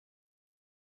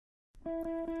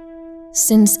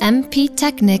Since MP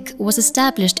Teknik was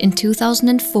established in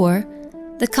 2004,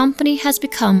 the company has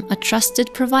become a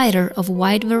trusted provider of a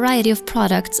wide variety of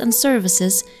products and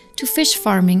services to fish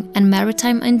farming and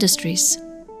maritime industries.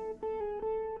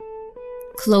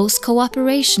 Close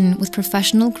cooperation with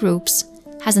professional groups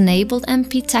has enabled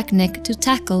MP Teknik to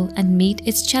tackle and meet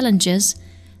its challenges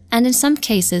and in some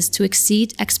cases to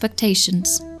exceed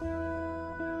expectations.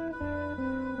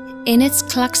 In its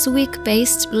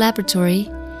Klaksvík-based laboratory,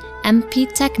 MP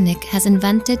Teknik has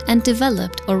invented and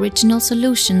developed original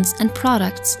solutions and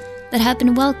products that have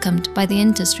been welcomed by the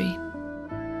industry.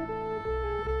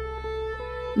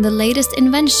 The latest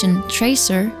invention,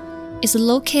 Tracer, is a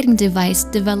locating device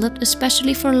developed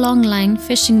especially for long-line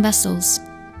fishing vessels.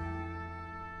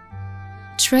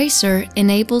 Tracer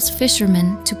enables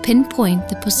fishermen to pinpoint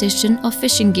the position of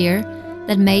fishing gear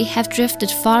that may have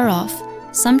drifted far off,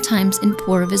 sometimes in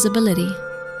poor visibility.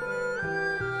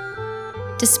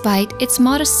 Despite its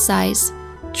modest size,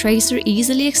 Tracer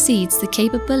easily exceeds the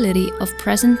capability of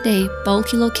present-day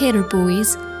bulky locator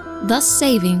buoys, thus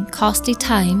saving costly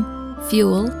time,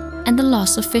 fuel, and the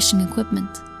loss of fishing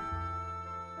equipment.